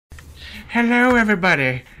Hello,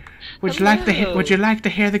 everybody. Would you like to Hello. Would you like to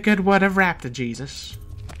hear the good word of rap to Jesus?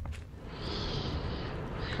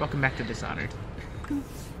 Welcome back to Dishonored.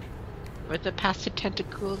 Or the passive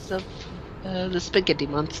tentacles of the spaghetti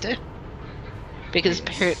monster. Because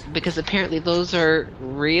Yes. because apparently those are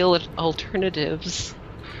real alternatives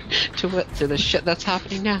to the shit that's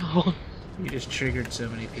happening now. You just triggered so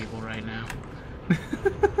many people right now.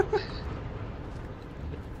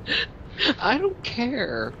 I don't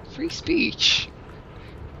care. Free speech.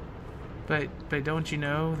 But don't you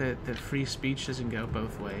know that free speech doesn't go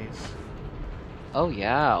both ways? Oh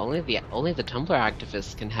yeah, only the Tumblr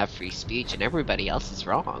activists can have free speech, and everybody else is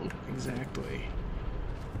wrong. Exactly.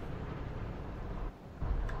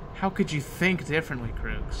 How could you think differently,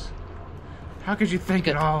 Krux? How could you think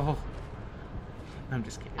at all? I'm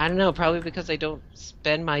just kidding. I don't know, probably because I don't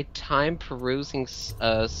spend my time perusing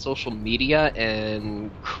social media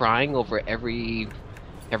and crying over every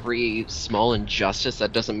small injustice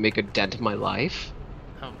that doesn't make a dent in my life.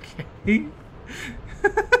 Okay.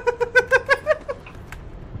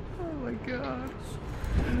 Oh my god.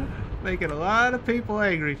 Making a lot of people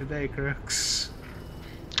angry today, Krux.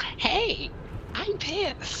 Hey, I'm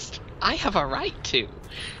pissed. I have a right to.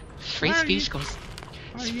 Free Why are speech you- goes.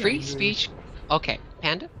 why are you Free angry? speech. Okay,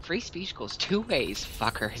 Panda. Free speech goes two ways,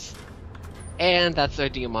 fuckers. And that's their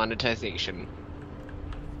demonetization.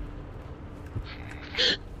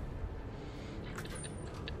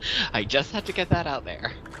 I just had to get that out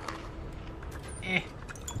there. Eh.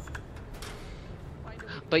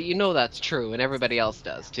 But you know that's true, and everybody else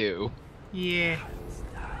does too. Yeah.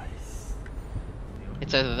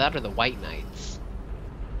 It's either that or the White Knights.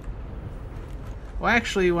 Well,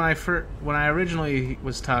 actually, when I originally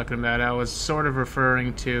was talking about it, I was sort of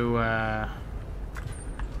referring to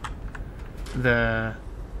the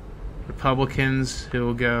Republicans who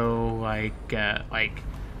will go like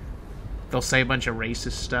they'll say a bunch of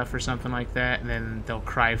racist stuff or something like that, and then they'll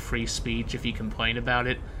cry free speech if you complain about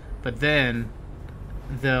it, but then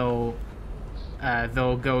they'll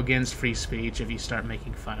go against free speech if you start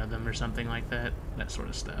making fun of them or something like that. That sort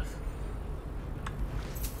of stuff.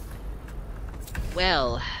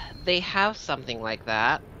 Well, they have something like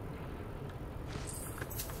that.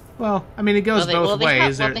 Well, I mean, it goes both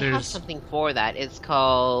ways. They have There's something for that. It's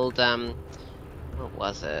called, what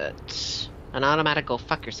was it? An automatic go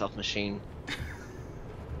fuck yourself machine.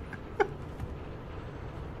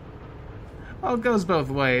 well, it goes both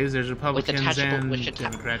ways. There's With Republicans attachable, and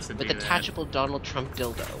Democrats that with do that. attachable Donald Trump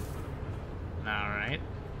dildo. All right.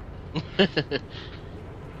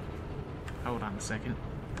 Hold on a second.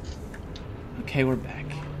 Okay, we're back.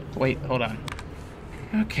 Wait, hold on.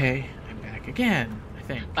 Okay, I'm back again, I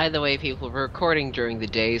think. By the way, people, we're recording during the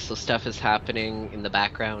day, so stuff is happening in the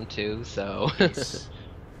background too, so... Yes.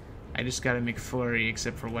 I just got a McFlurry,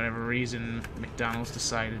 except for whatever reason, McDonald's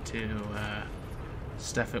decided to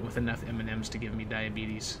stuff it with enough M&Ms to give me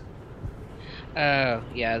diabetes.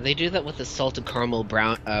 Yeah, they do that with the salted caramel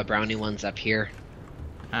brownie ones up here.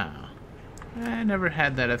 Oh. I never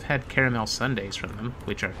had that. I've had caramel sundaes from them,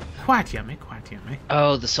 which are quite yummy, quite yummy.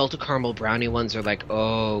 Oh, the salted caramel brownie ones are like,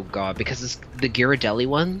 oh god, because it's the Ghirardelli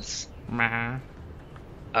ones? Uh-huh.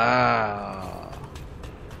 Oh.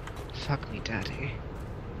 Fuck me, daddy.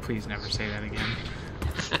 Please never say that again.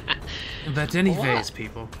 But anyways,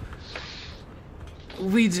 people,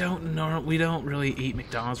 we don't really eat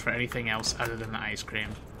McDonald's for anything else other than the ice cream.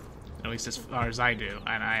 At least as far as I do,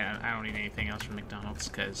 and I don't eat anything else from McDonald's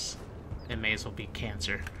because it may as well be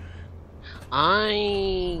cancer.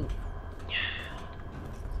 I'm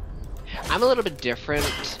a little bit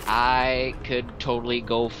different. I could totally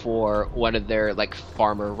go for one of their like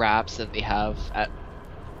farmer wraps that they have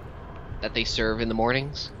that they serve in the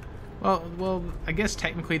mornings. Well, I guess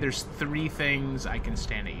technically there's 3 things I can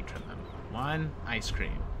stand to eat from them. 1, ice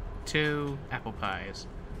cream. 2, apple pies.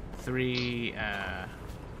 3,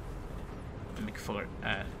 McFlurry.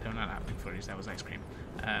 No, not McFlurries. That was ice cream.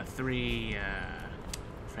 3,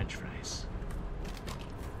 French fries.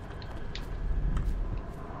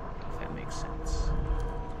 If that makes sense.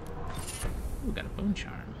 Ooh, got a bone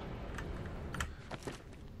charm.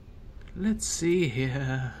 Let's see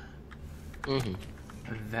here. Mm-hmm.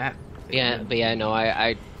 That. Yeah, but yeah, no,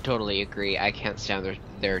 I totally agree. I can't stand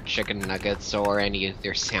their chicken nuggets or any of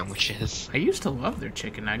their sandwiches. I used to love their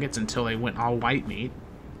chicken nuggets until they went all white meat.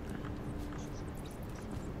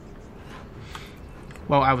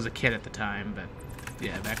 Well, I was a kid at the time, but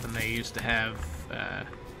yeah, back when they used to have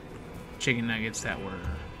chicken nuggets that were...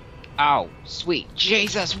 Oh, sweet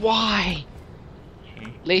Jesus, why? Eh,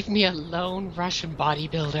 Leave me alone, Russian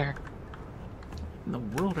bodybuilder. what in the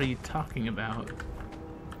world are you talking about?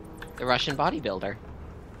 The Russian bodybuilder.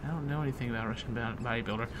 I don't know anything about Russian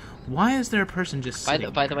bodybuilder. Why is there a person just sitting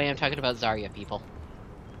By the way, I'm talking about Zarya, people.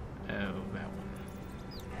 Oh, that one.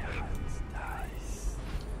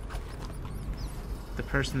 The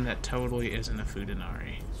person that totally isn't a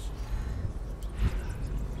Fudanari.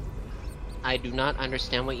 I do not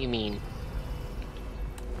understand what you mean.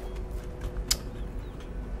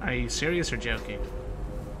 Are you serious or joking?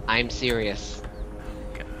 I'm serious.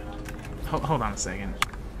 God. Hold on a second.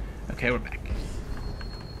 Okay, we're back.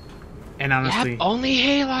 And honestly, Yep, only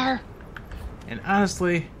Halar. And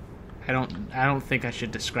honestly, I don't think I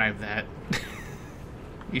should describe that.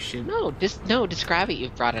 You should. No, describe it.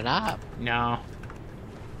 You've brought it up. No.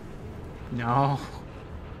 No.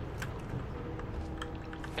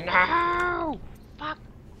 No. Fuck.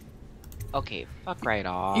 Okay, fuck right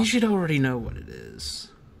off. You should already know what it is.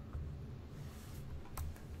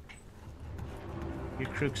 You're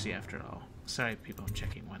Kruxy after all. Sorry, people. I'm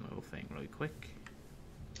checking one little thing really quick.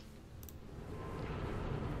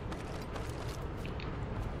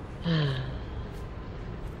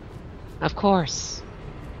 Of course.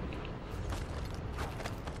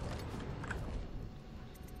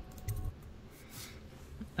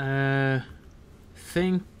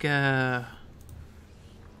 Think,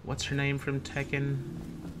 what's her name from Tekken?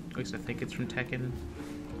 At least I think it's from Tekken.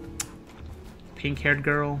 Pink-haired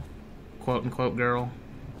girl? Quote-unquote girl.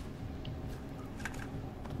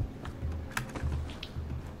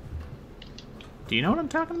 Do you know what I'm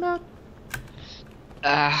talking about?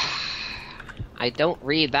 I don't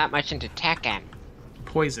read that much into Tekken.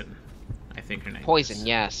 Poison, I think her name Poison,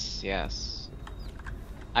 is. yes.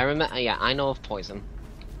 I remember, yeah, I know of Poison.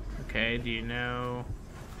 Okay, do you know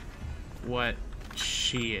what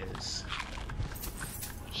she is?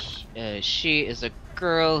 She is a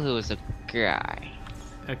girl who is a guy.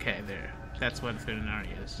 Okay, there. That's what Fudanari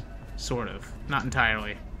is. Sort of. Not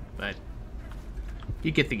entirely, but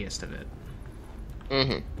you get the gist of it.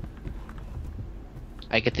 Mm-hmm.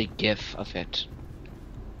 I get the gif of it.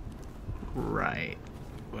 Right.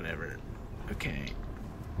 Whatever. Okay.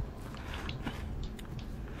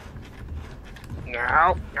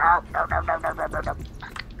 No.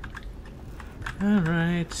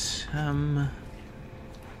 Alright, now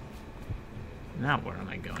where am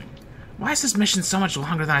I going? Why is this mission so much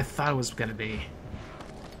longer than I thought it was gonna be?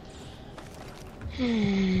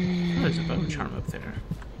 Oh, there's a bone charm up there.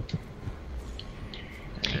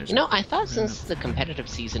 You know, I thought since the competitive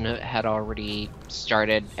season had already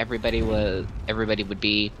started, everybody would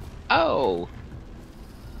be, oh,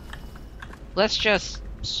 let's just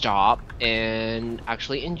stop and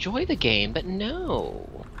actually enjoy the game, but no.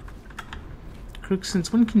 Krux,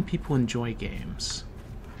 since when can people enjoy games?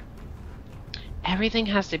 Everything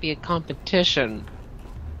has to be a competition.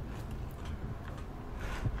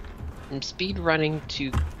 From speed running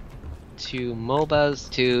to MOBAs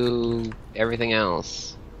to everything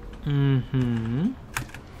else. Mm-hmm.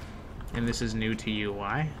 And this is new to you,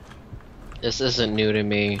 why? This isn't new to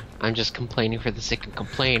me. I'm just complaining for the sake of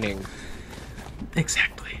complaining.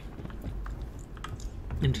 Exactly.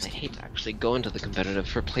 I hate to actually go into the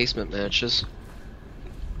competitive replacement matches.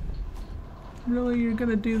 Really, you're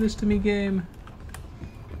gonna do this to me, game?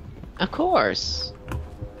 Of course.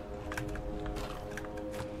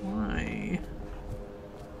 Why?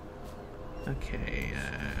 Okay,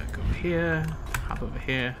 go here, hop over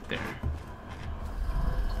here, there.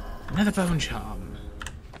 Another bone charm.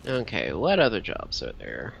 Okay, what other jobs are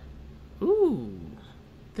there? Ooh,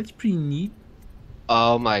 that's pretty neat.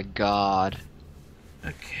 Oh my god.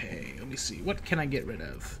 Okay, let me see. What can I get rid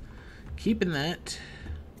of? Keeping that.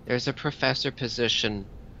 There's a professor position.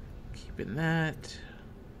 Keeping that.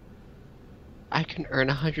 I can earn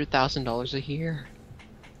 $100,000 a year.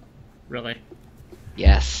 Really?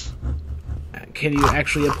 Yes. Can you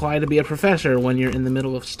actually apply to be a professor when you're in the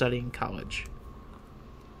middle of studying college?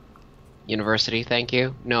 University, thank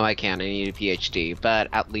you. No, I can't. I need a PhD, but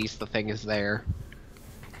at least the thing is there.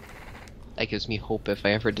 That gives me hope if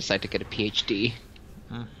I ever decide to get a PhD.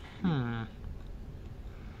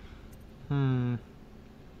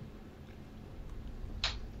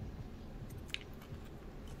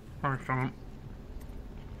 Awesome.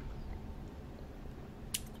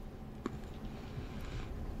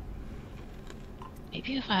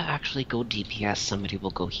 Maybe if I actually go DPS, somebody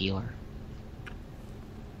will go healer.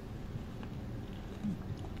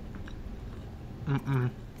 So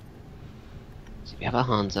we have a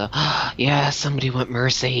Hanzo. Yeah, somebody went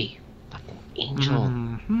Mercy. Fucking angel.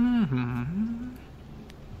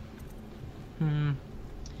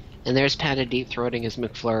 And there's Panda deep throating his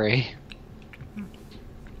McFlurry.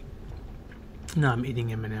 No, I'm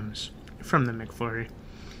eating M&M's from the McFlurry.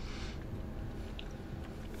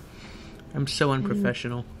 I'm so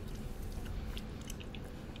unprofessional.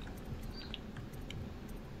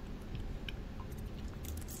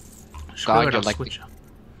 God, you're like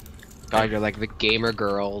God, you're like the gamer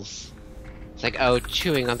girls. It's like, oh,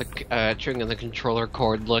 chewing on the controller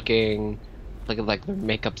cord, looking like their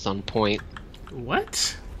makeup's on point.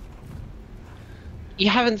 What? You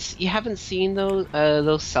haven't seen those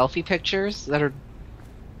selfie pictures that are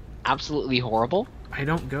absolutely horrible? I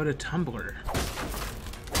don't go to Tumblr.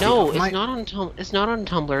 No, it's not on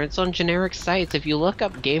Tumblr. It's on generic sites. If you look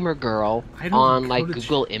up gamer girl on like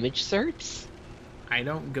Google image search. I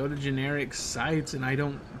don't go to generic sites, and I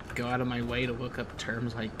don't go out of my way to look up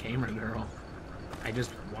terms like gamer girl. I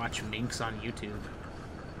just watch minks on YouTube,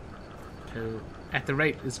 who, at the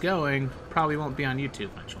rate it's going, probably won't be on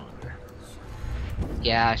YouTube much longer.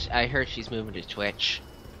 Yeah, I heard she's moving to Twitch.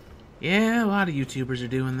 Yeah, a lot of YouTubers are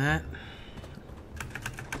doing that.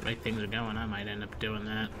 The way things are going, I might end up doing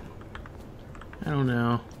that. I don't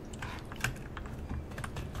know.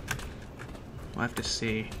 We'll have to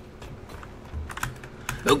see.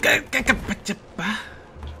 Okay.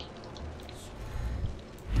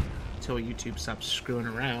 Until YouTube stops screwing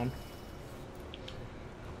around.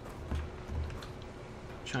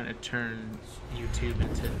 Trying to turn YouTube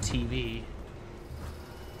into TV.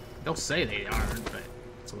 They'll say they aren't, but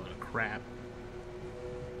it's a load of crap.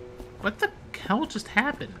 What the hell just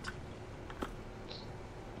happened?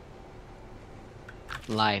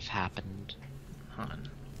 Life happened.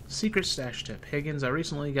 Hun. Secret stash tip. Higgins, I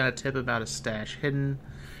recently got a tip about a stash hidden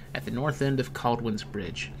at the north end of Caldwin's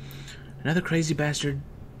Bridge. Another crazy bastard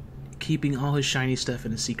keeping all his shiny stuff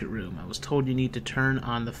in a secret room. I was told you need to turn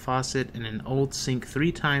on the faucet in an old sink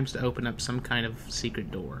 3 times to open up some kind of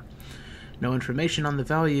secret door. No information on the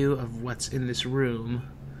value of what's in this room.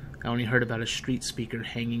 I only heard about a street speaker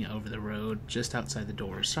hanging over the road just outside the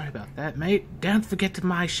door. Sorry about that, mate. Don't forget to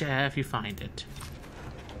my share if you find it.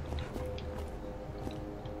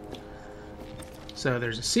 So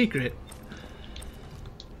there's a secret.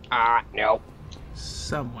 No.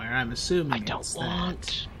 Somewhere, I'm assuming I don't want.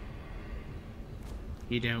 That.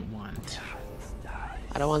 You don't want.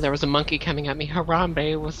 I don't want. There was a monkey coming at me.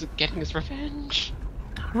 Harambe was getting his revenge.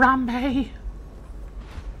 Harambe!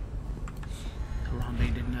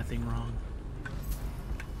 Harambe did nothing wrong.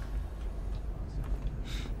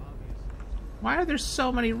 Why are there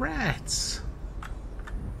so many rats?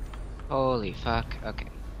 Holy fuck. Okay.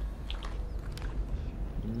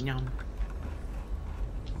 Yum.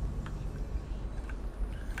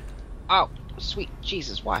 Oh, sweet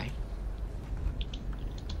Jesus, why?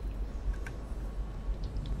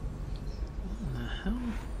 What the hell?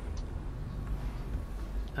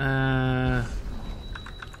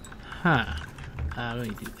 Let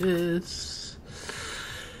me do this.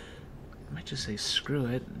 I might just say screw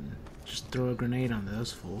it and just throw a grenade on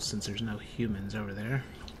those fools since there's no humans over there.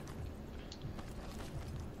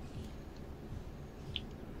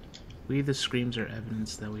 The screams are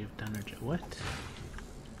evidence that we have done our job. What?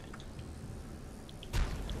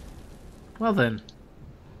 Well then.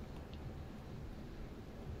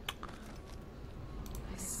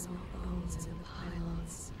 I smell bones in the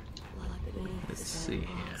pylons, blood beneath the Let's see here.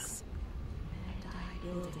 walls, and I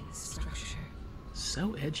building structure.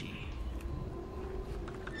 So edgy.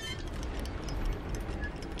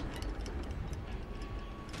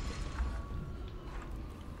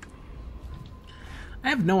 I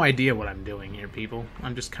have no idea what I'm doing here, people.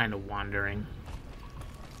 I'm just kind of wandering.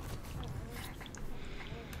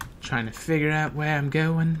 Trying to figure out where I'm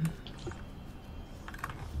going.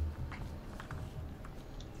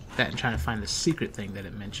 That and trying to find the secret thing that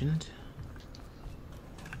it mentioned.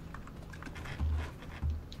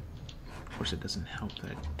 Of course, it doesn't help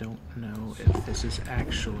that I don't know if this is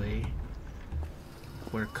actually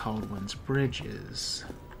where Caldwin's Bridge is.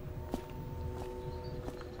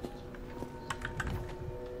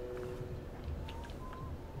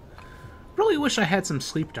 Really wish I had some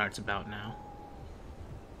sleep darts about now.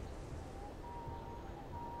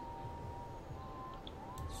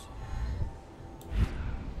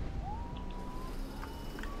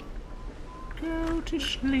 Go to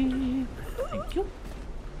sleep. Thank you.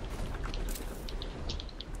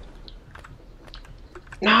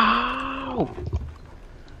 No!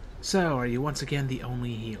 So, are you once again the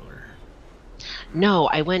only healer? No,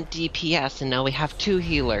 I went DPS and now we have 2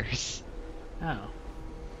 healers. Oh.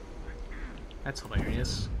 That's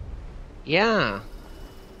hilarious. Yeah.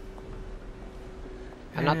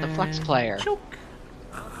 I'm not the flex player. Choke.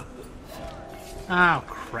 Oh,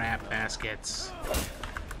 crap baskets.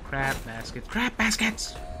 Crap baskets. Crap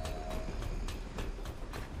baskets!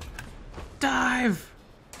 Dive!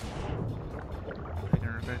 Am I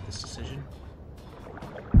gonna regret this decision?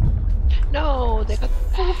 No, they got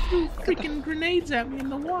Freaking grenades at me in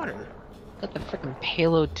the water. the freaking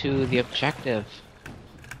payload to the objective.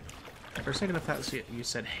 For a second I thought you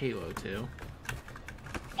said Halo 2.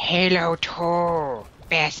 Halo 2!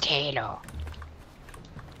 Best Halo!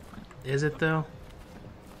 Is it though?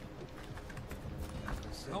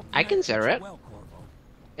 I consider it.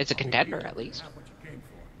 It's a contender, at least.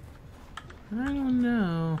 I don't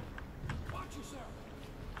know.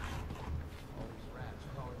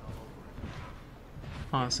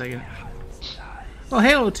 Hold on a second. Well,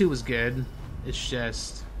 Halo 2 was good. It's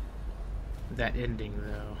just that ending,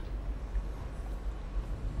 though.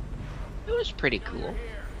 It was pretty cool.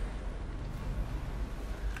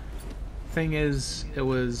 Thing is, it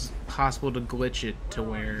was possible to glitch it to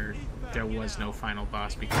where there was no final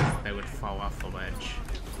boss because they would fall off the ledge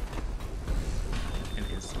and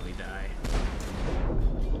instantly die.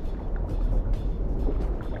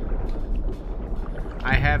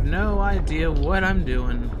 I have no idea what I'm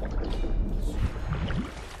doing.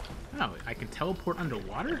 Oh, I can teleport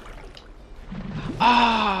underwater?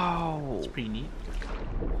 Oh! It's pretty neat.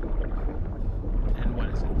 And what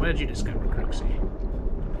is it? What did you discover, Cruxy?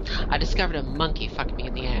 I discovered a monkey fucked me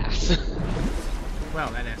in the ass. Well,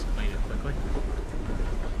 that escalated quickly.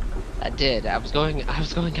 I did. I was going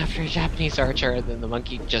after a Japanese archer, and then the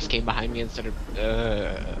monkey just came behind me and started.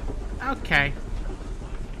 Okay.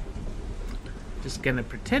 Just gonna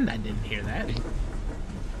pretend I didn't hear that.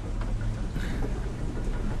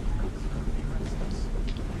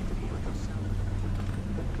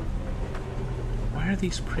 Why are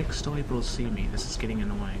these pricks still able to see me? This is getting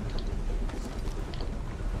annoying.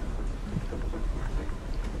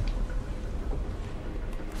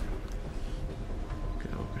 Go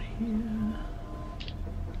over here.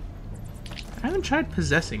 I haven't tried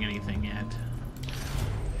possessing anything yet.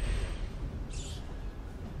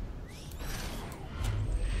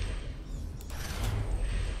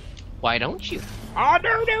 Why don't you? Oh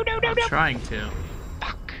no! I'm trying to.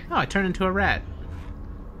 Fuck. Oh, I turned into a rat.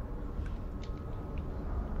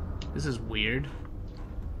 This is weird.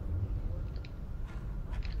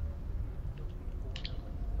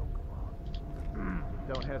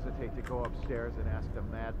 Don't hesitate to go upstairs and ask the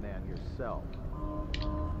madman yourself.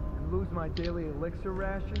 And lose my daily elixir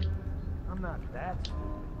ration? I'm not that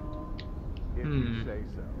stupid. If you say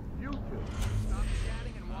so. You too.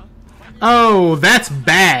 Oh, that's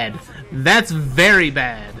bad. That's very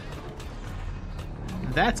bad.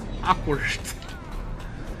 That's awkward.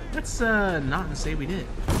 Let's not say we did.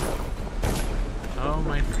 Oh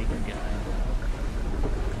my freaking god.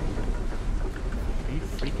 Are you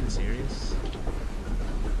freaking serious?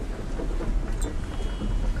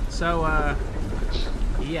 So,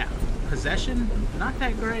 yeah. Possession, not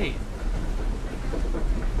that great.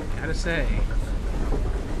 Gotta say.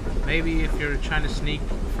 Maybe if you're trying to sneak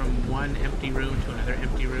from one empty room to another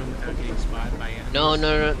empty room without getting spotted by enemies.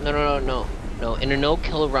 No. In a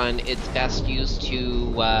no-kill run, it's best used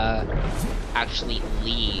to actually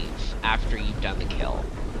leave after you've done the kill.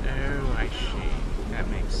 Oh, I see. That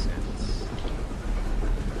makes sense.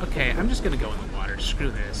 Okay, I'm just gonna go in the water.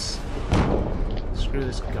 Screw this. Screw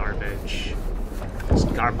this garbage. This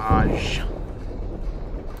garbage.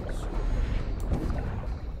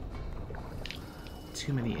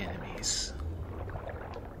 Too many enemies.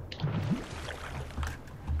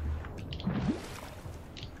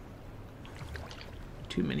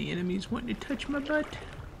 Too many enemies wanting to touch my butt.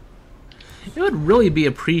 It would really be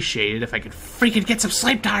appreciated if I could freaking get some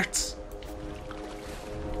sleep darts!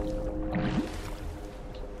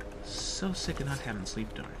 So sick of not having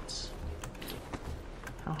sleep darts.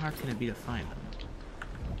 How hard can it be to find them?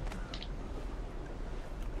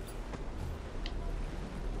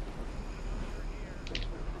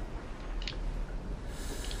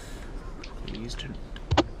 Please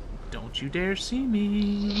don't you dare see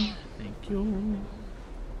me. Thank you.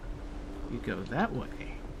 You go that way.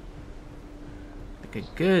 Like a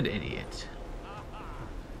good idiot.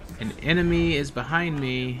 An enemy is behind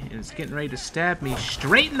me and is getting ready to stab me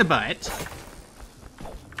straight in the butt.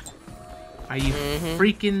 Are you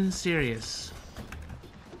freaking serious?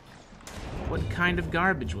 What kind of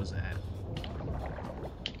garbage was that?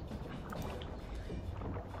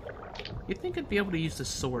 You'd think I'd be able to use the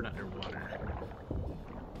sword underwater.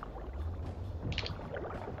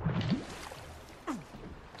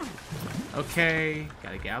 Okay,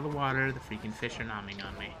 gotta get out of the water. The freaking fish are nomming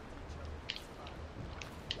on me.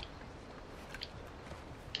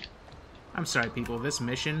 I'm sorry, people. This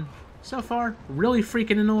mission, so far, really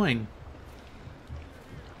freaking annoying.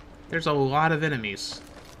 There's a lot of enemies.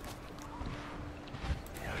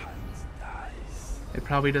 It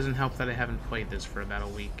probably doesn't help that I haven't played this for about a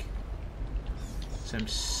week. So I'm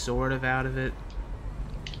sort of out of it.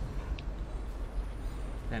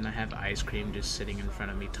 Then I have ice cream just sitting in front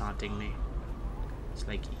of me, taunting me. It's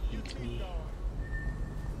like, eat me.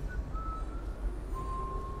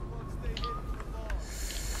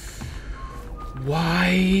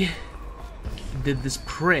 Why did this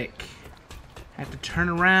prick have to turn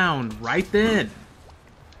around right then?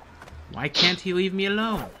 Why can't he leave me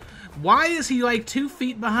alone? Why is he like 2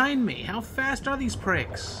 feet behind me? How fast are these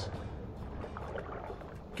pricks?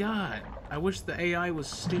 God, I wish the AI was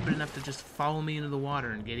stupid enough to just follow me into the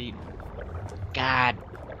water and get eaten. God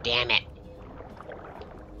damn it.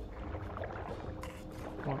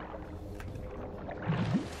 What?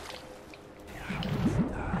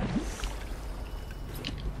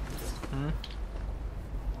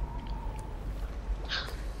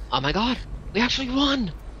 Oh my god, we actually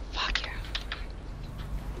won! Fuck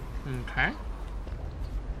Okay.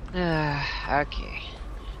 yeah. Okay.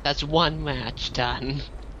 That's 1 match done.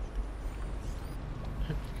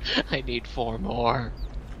 I need 4 more.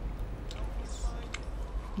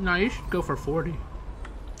 No, you should go for 40.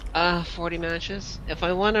 40 matches. If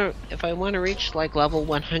I wanna reach like level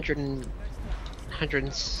 100 and how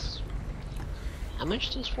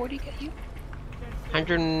much does 40 get you?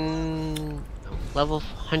 100 level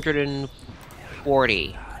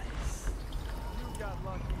 140.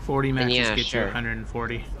 40 matches yeah, get sure. you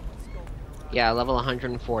 140. Yeah, level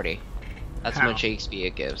 140. That's how How? much XP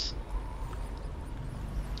it gives.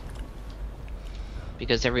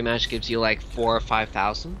 Because every match gives you like 4,000 or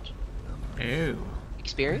 5,000 Ew.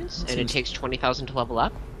 experience, and it Seems- takes 20,000 to level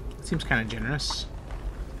up. Seems kind of generous.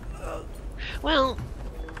 Well,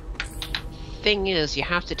 thing is, you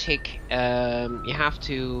have to take, you have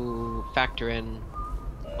to factor in,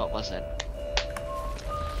 what was it?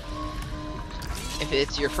 If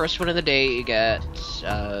it's your first one of the day, you get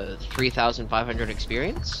 3,500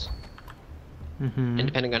 experience. Mm-hmm. And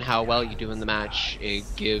depending on how well you do in the match, it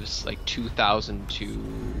gives like 2,000 to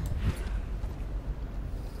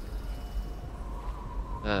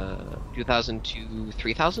 2,000 to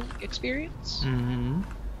 3,000 experience. Mm-hmm.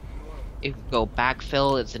 If you go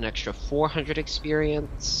backfill, it's an extra 400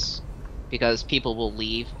 experience because people will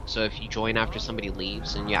leave. So if you join after somebody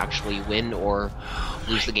leaves and you actually win or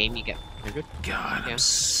lose the game, you get 100. God, Yeah. I'm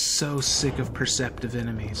so sick of perceptive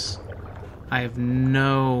enemies. I have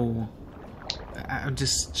no... I'm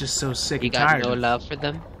just so sick You and got tired. no of- love for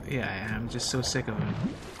them? Yeah, I'm just so sick of them.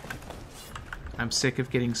 I'm sick of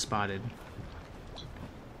getting spotted.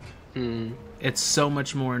 Hmm. It's so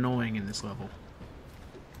much more annoying in this level.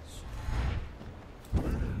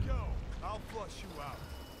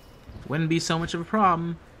 Wouldn't be so much of a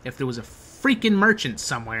problem if there was a freaking merchant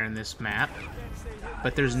somewhere in this map.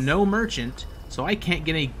 But there's no merchant, so I can't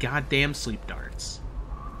get any goddamn sleep darts.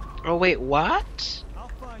 Oh wait, what?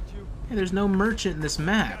 Yeah, there's no merchant in this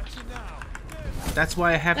map. That's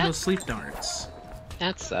why I have no sleep darts.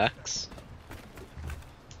 That sucks.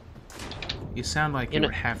 You sound like You you know-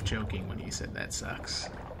 were half joking when you said that sucks.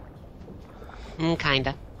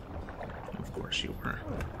 Kinda. Of course you were.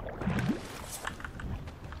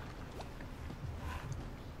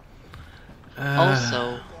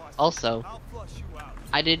 Also,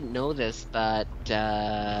 I didn't know this, but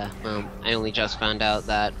well, I only just found out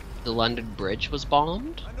that the London Bridge was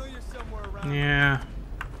bombed. Yeah.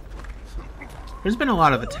 There's been a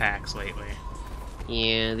lot of attacks lately.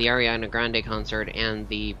 Yeah, the Ariana Grande concert and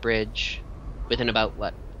the bridge within about,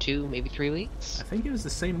 what, 2, maybe 3 weeks? I think it was the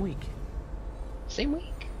same week. Same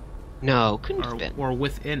week? No, couldn't have been. Or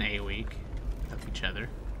within a week of each other.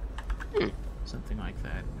 Hmm. Something like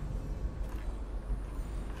that.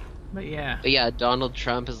 But yeah. But yeah, Donald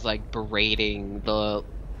Trump is like berating the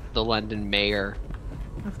London mayor.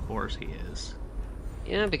 Of course he is.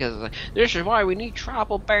 Yeah, because like, this is why we need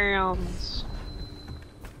travel bans.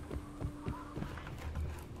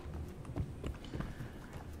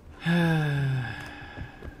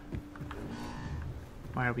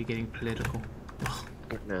 Why are we getting political?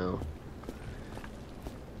 No.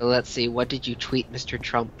 Let's see, what did you tweet, Mr.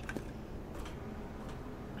 Trump?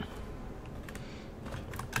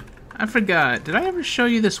 I forgot. Did I ever show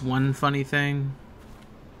you this one funny thing?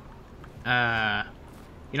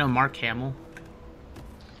 You know Mark Hamill?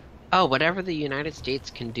 Oh, whatever the United States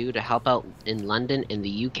can do to help out in London and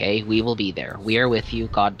the UK, we will be there. We are with you.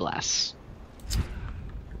 God bless.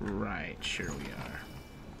 Right, sure we are.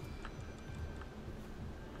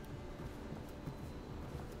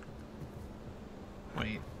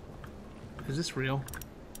 Wait. Is this real?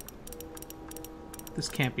 This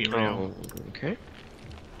can't be real. Oh, okay.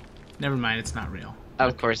 Never mind, it's not real.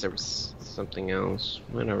 Of course, there was something else.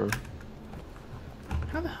 Whatever.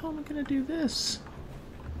 How the hell am I gonna do this?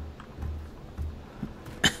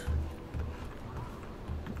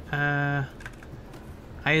 I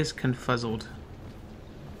is confuzzled.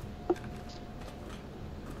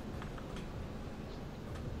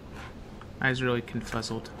 I is really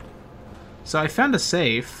confuzzled. So I found a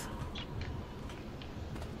safe.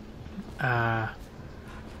 Do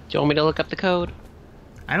you want me to look up the code?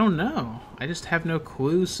 I don't know. I just have no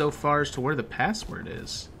clue so far as to where the password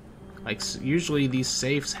is. Like, usually these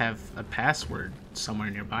safes have a password somewhere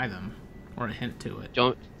nearby them. Or a hint to it.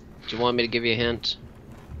 Do you want me to give you a hint?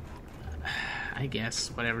 I guess.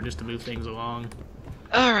 Whatever, just to move things along.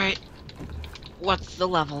 Alright. What's the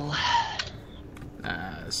level?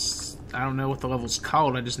 I don't know what the level's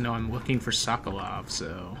called. I just know I'm looking for Sokolov,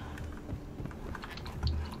 so...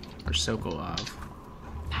 Or Sokolov.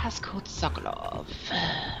 Passcode Sokolov.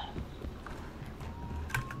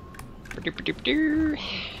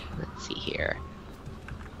 Let's see here.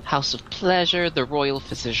 House of Pleasure, the Royal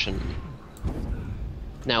Physician.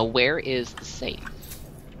 Now, where is the safe?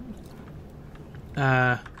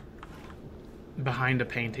 Behind a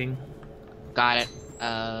painting. Got it.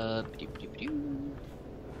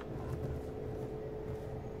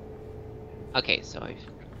 Okay, so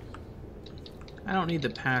I don't need the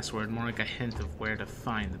password, more like a hint of where to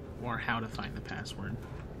find or how to find the password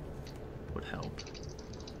would help.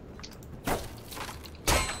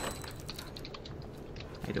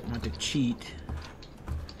 I don't want to cheat.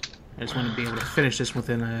 I just want to be able to finish this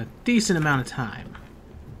within a decent amount of time.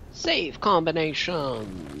 Save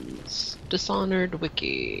combinations. Dishonored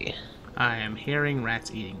wiki. I am hearing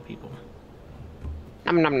rats eating people.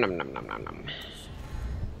 Nom nom nom nom nom nom nom.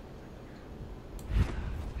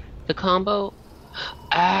 The combo.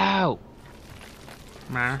 Ow!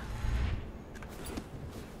 Mar?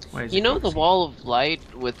 You know the wall of light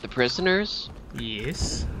with the prisoners?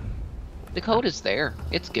 Yes. The code is there.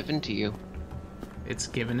 It's given to you. It's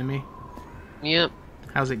given to me? Yep.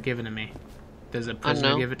 How's it given to me? Does a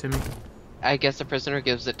prisoner give it to me? I guess the prisoner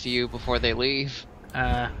gives it to you before they leave.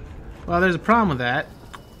 Well, there's a problem with that.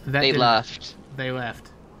 They left. They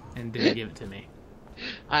left and didn't give it to me.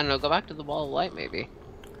 I don't know, go back to the wall of light maybe.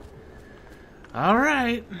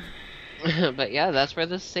 Alright. But yeah, that's where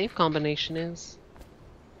the safe combination is.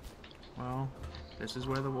 Well, this is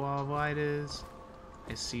where the wall of light is.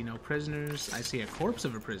 I see no prisoners. I see a corpse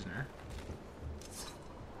of a prisoner.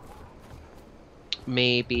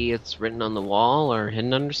 Maybe it's written on the wall or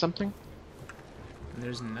hidden under something?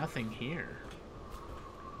 There's nothing here.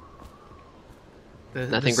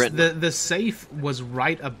 Nothing written. The safe was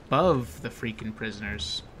right above the freaking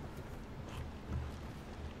prisoners.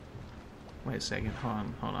 Wait a second.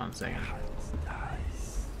 Hold on a second.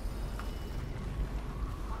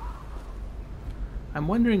 I'm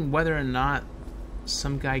wondering whether or not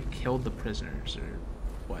some guy killed the prisoners or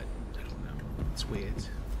what. I don't know. It's weird.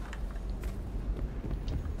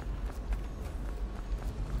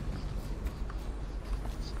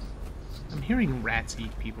 I'm hearing rats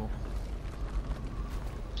eat people.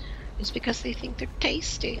 It's because they think they're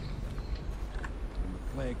tasty. When the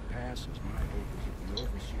plague passes, my hope is that the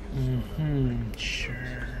overseers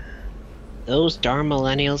Sure. Those darn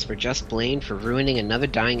millennials were just blamed for ruining another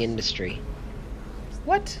dying industry.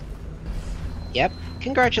 What? Yep.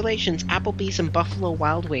 Congratulations, Applebee's and Buffalo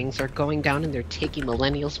Wild Wings are going down and they're taking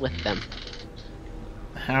millennials with them.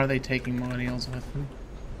 How are they taking millennials with them?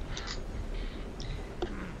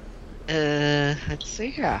 Let's see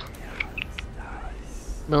here.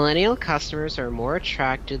 Millennial customers are more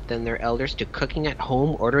attracted than their elders to cooking at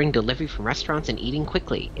home, ordering delivery from restaurants, and eating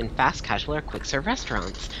quickly in fast casual or quick serve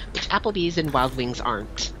restaurants, which Applebee's and Wild Wings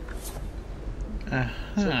aren't.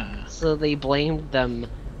 So they blamed them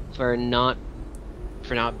for not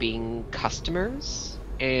being customers,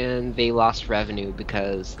 and they lost revenue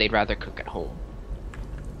because they'd rather cook at home.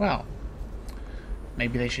 Well,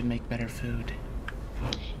 maybe they should make better food.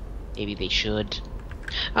 Maybe they should.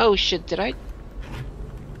 Oh shit, did I?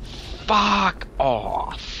 Fuck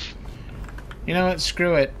off. You know what?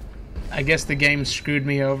 Screw it. I guess the game screwed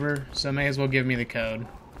me over, so may as well give me the code.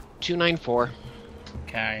 294.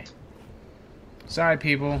 Okay. Sorry,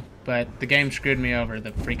 people, but the game screwed me over.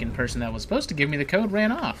 The freaking person that was supposed to give me the code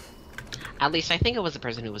ran off. At least I think it was the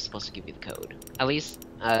person who was supposed to give you the code. At least,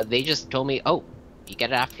 they just told me, oh, you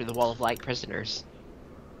get it after the Wall of Light prisoners.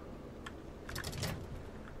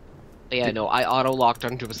 But yeah, no, I auto-locked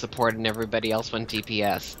onto a support and everybody else went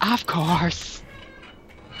DPS. Of course!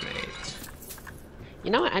 Great.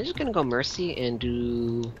 You know what, I'm just gonna go Mercy and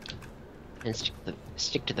do... and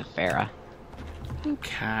stick to the Farah.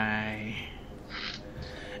 Okay.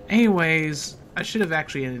 Anyways, I should have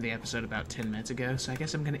actually ended the episode about 10 minutes ago, so I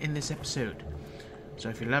guess I'm gonna end this episode. So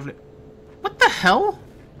if you loved it... What the hell?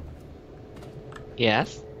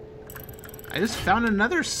 Yes? I just found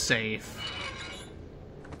another safe.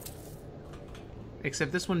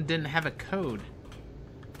 Except this one didn't have a code.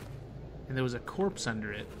 And there was a corpse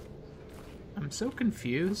under it. I'm so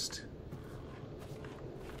confused.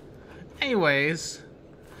 Anyways,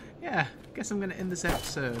 yeah, guess I'm gonna end this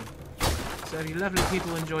episode. So if you lovely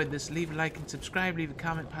people enjoyed this, leave a like and subscribe, leave a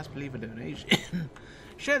comment, possibly leave a donation.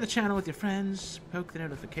 Share the channel with your friends, poke the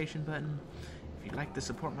notification button. If you'd like to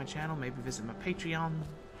support my channel, maybe visit my Patreon.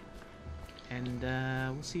 And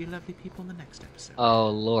we'll see you lovely people in the next episode. Oh,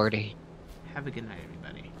 lordy. Have a good night,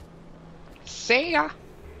 everybody. See ya!